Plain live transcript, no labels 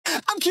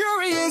I'm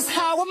curious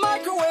how a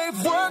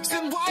microwave works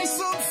and why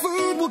some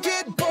food will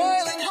get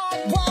boiling hot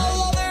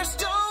while others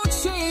don't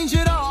change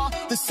at all.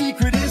 The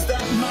secret is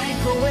that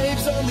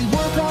microwaves only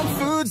work on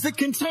foods that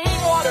contain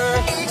water.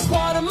 Each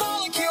water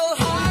molecule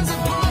has a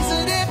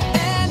positive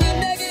and a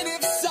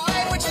negative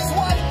side, which is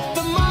what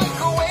the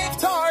microwave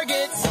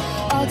targets.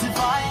 A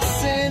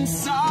device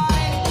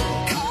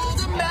inside called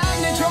a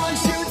magnetron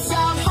shoots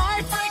out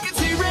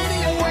high-frequency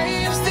radio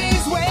waves.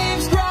 These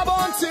waves grab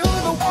onto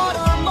the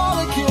water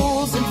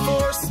molecules and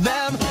force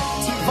them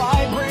to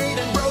vibrate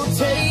and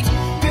rotate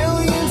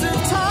billions of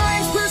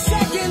times per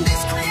second.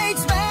 This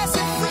creates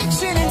massive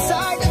friction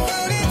inside the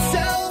food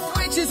itself,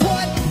 which is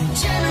what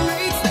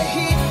generates the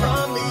heat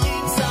from the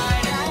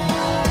inside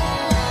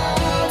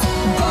out.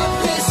 But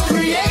this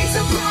creates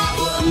a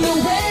problem. The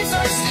waves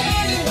are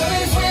standing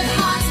waves with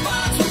hot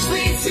spots, which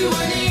leads to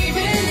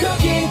uneven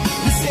cooking.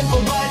 The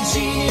simple but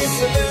genius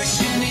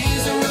solution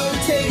is a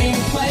rotating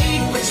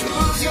plate, which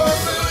moves your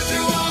food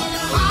through all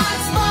the hot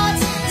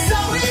spots so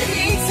it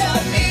heats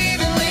up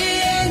evenly.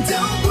 And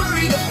don't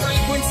worry, the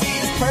frequency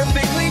is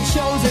perfectly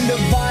chosen to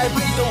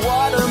vibrate the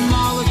water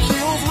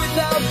molecules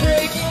without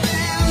breaking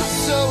them.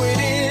 So it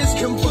is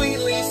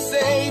completely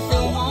safe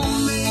and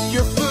won't make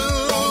your